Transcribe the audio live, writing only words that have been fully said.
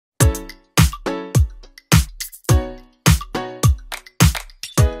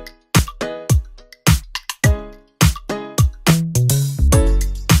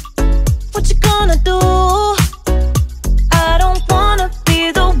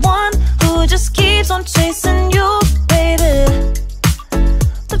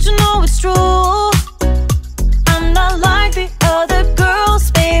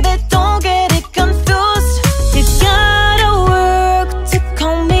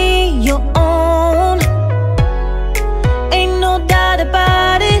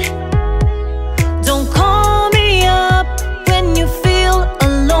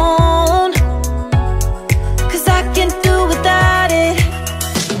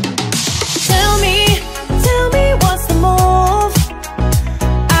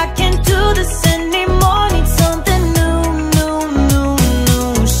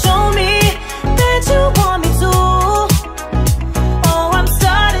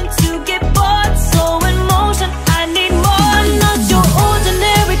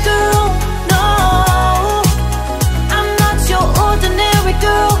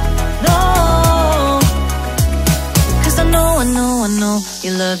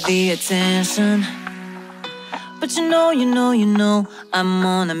you love the attention, but you know, I'm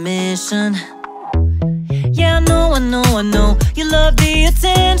on a mission. Yeah, I know, you love the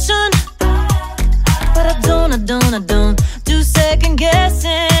attention, but I don't do second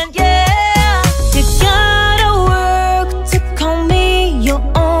guessing, yeah. You gotta work to call me your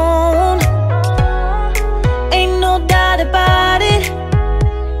own, ain't no doubt about it.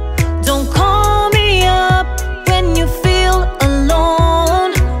 Don't call me up when you feel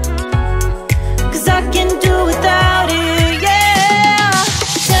alone, 'cause I can do without it, yeah.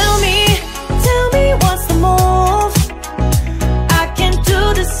 Tell me what's the move? I can't do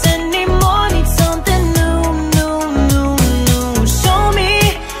this anymore, need something new. Show me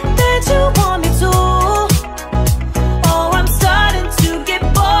that you want me to. Oh, I'm starting to get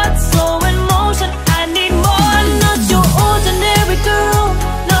bored, slow in motion, I need more. Not your ordinary girl,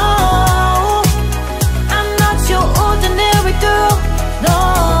 no. I'm not your ordinary girl, no.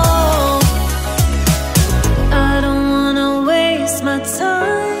 I don't wanna waste my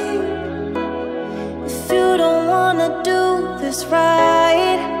time if you don't wanna do this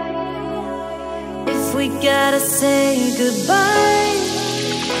right. If we gotta say goodbye,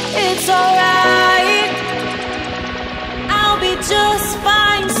 it's alright, I'll be just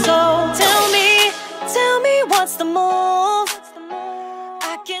fine. So tell me what's the move?